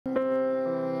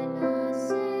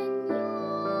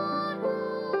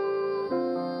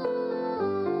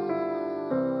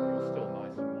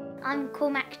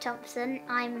called Mac Thompson,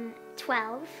 I'm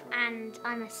 12 and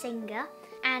I'm a singer,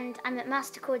 and I'm at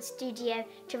Masterchord studio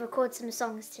to record some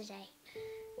songs today.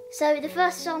 So the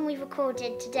first song we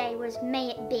recorded today was May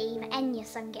It Be. Enya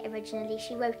sung it originally.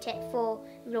 She wrote it for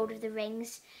Lord of the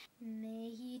Rings.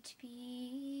 May it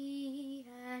be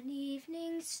an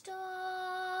evening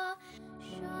star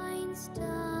shines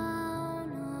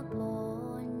down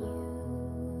upon you.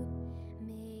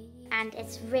 And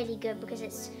it's really good because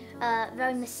it's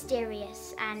very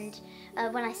mysterious, and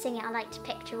when I sing it I like to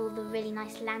picture all the really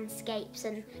nice landscapes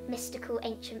and mystical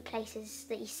ancient places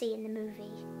that you see in the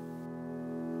movie.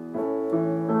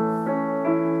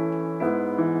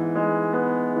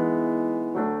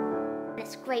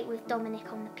 It's great with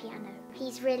Dominic on the piano.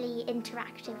 He's really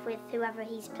interactive with whoever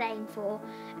he's playing for,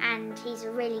 and he's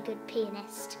a really good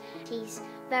pianist. He's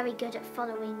very good at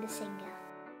following the singer.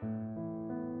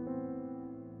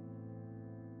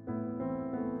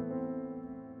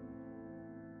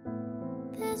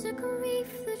 There's a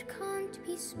grief that can't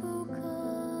be spoken.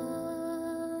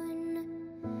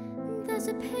 There's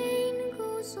a pain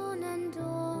goes on and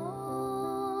on.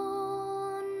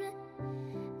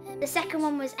 The second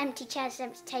one was Empty Chairs and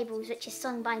Empty Tables, which is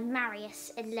sung by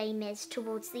Marius in Les Mis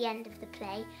towards the end of the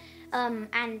play.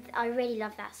 And I really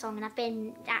love that song, and I've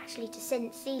been actually to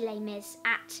see Les Mis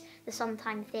at the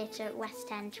Sondheim Theatre at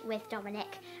West End with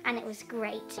Dominic, and it was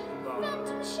great.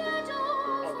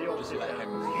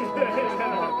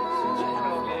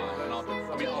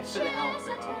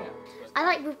 I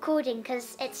like recording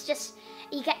because it's just,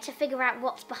 you get to figure out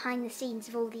what's behind the scenes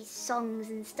of all these songs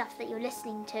and stuff that you're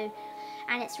listening to,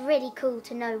 and it's really cool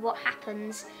to know what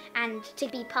happens and to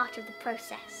be part of the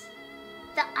process.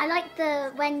 I like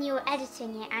when you're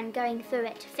editing it and going through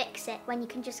it to fix it, when you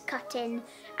can just cut in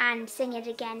and sing it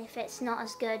again if it's not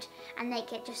as good and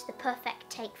make it just the perfect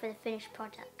take for the finished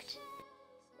product.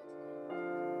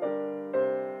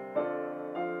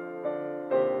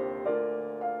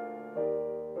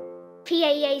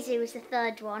 P.A. Jesu was the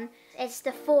third one. It's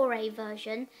the 4A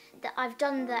version. I've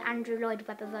done the Andrew Lloyd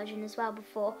Webber version as well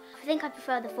before. I think I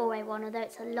prefer the 4A one, although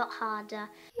it's a lot harder.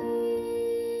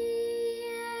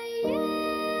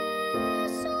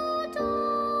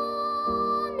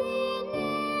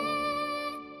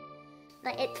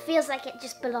 It feels like it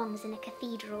just belongs in a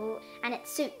cathedral, and it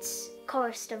suits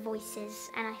chorister voices,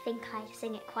 and I think I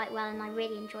sing it quite well, and I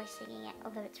really enjoy singing it,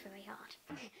 although it's very hard.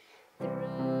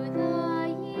 Through the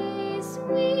years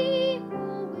we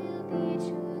all will be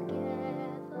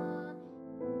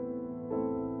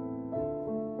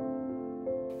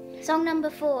together. Song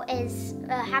number 4 is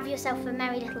Have Yourself a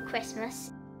Merry Little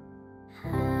Christmas.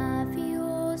 Have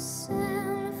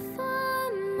yourself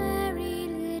a merry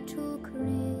little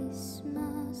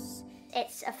Christmas.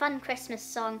 It's a fun Christmas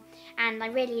song and I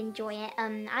really enjoy it.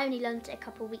 I only learned it a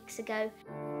couple of weeks ago.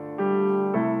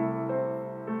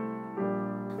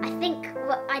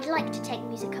 I'd like to take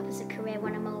music up as a career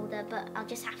when I'm older, but I'll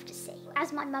just have to see.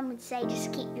 As my mum would say,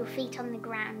 just keep your feet on the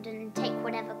ground and take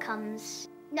whatever comes.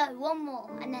 No, one more,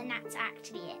 and then that's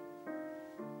actually it.